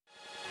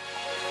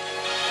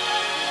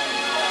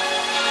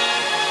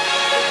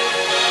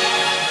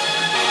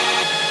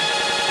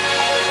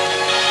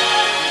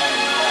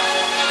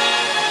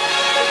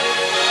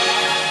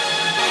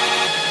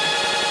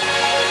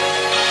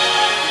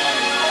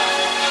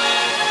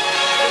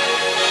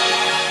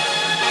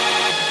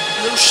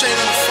No shade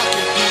on the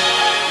fucking beat.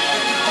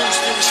 Make the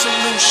boost into some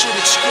new shit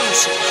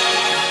exclusive.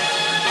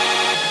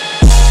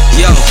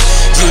 Yo,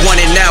 you want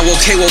it now?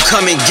 Okay, well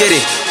come and get it.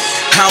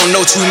 I don't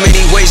know too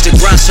many ways to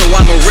grind, so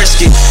I'ma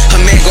risk it. A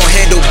man gon'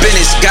 handle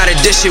business, gotta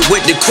dish it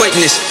with the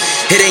quickness.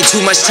 It ain't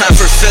too much time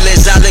for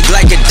feelings, I look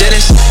like a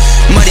dentist.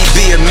 Money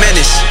be a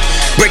menace.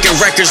 Breaking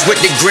records with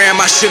the gram,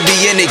 I should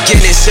be in the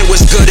Guinness. It was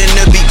good in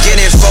the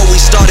beginning, before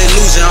we started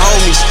losing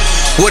homies.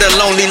 What a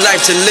lonely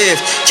life to live.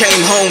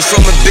 Came home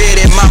from a bed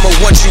and mama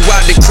wants you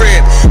out the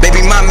crib.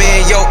 Baby mama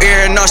in your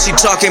ear and all she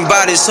talking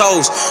about is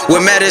hoes.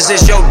 What matters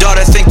is your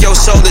daughter think your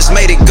soul is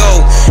made it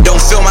go. Don't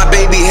fill my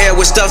baby head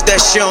with stuff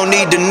that she don't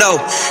need to know,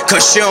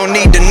 cause she don't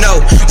need to know.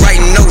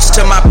 Writing notes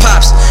to my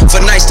pops for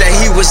nights that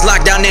he was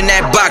locked down in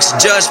that box.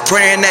 Just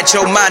praying that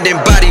your mind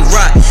and body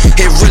rot.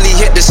 It really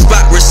hit the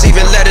spot,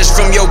 receiving letters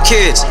from your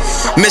kids.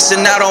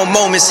 Missing out on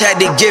moments,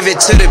 had to give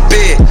it to the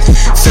bid.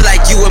 Feel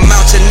like you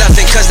amount to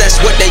nothing, cause that's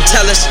what they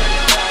tell us.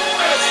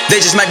 They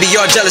just might be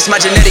all jealous, my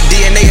genetic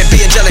DNA and be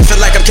angelic.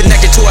 Feel like I'm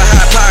connected to a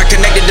high power,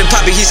 connected to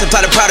Poppy, he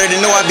supplied a powder to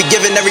know I be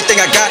giving everything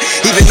I got,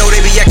 even though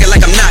they be acting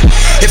like I'm not.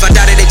 If I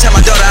died, they tell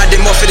my daughter I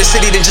did more for the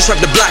city than just rep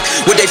the block.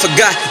 What they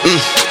forgot?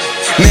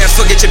 Man,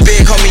 forget your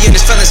big homie and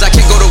his feelings. I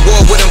can't go to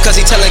war with him cause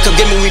he tellin' come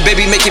get me,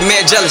 baby, make your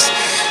man jealous.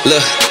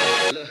 Look,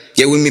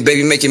 get with me,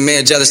 baby, make your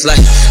man jealous.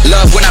 Like,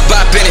 love when I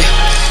bop in it,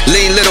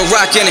 lean little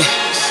rock in it.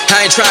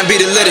 I ain't tryna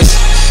be the littest.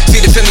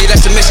 Feed the family,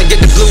 that's the mission.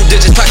 Get the blue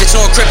digits, pockets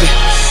on crippin'.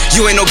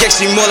 You ain't no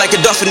gangster anymore, like a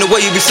dolphin. The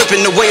way you be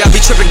flipping, the way I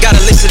be tripping. Gotta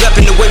lace it up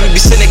in the way we be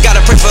sitting.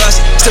 Gotta pray for us,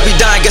 still be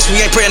dying, guess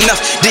we ain't praying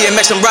enough.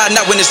 DMX, I'm riding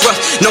out when it's rough.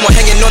 No more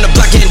hanging on the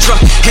block, getting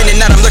drunk.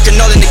 Handing out, I'm lurking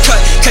all in the cut.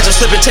 Catch him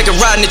slipping, take a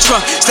ride in the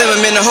trunk. Slam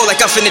him in the hole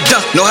like I'm finna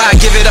dunk. Know how I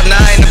give it up, now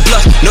I ain't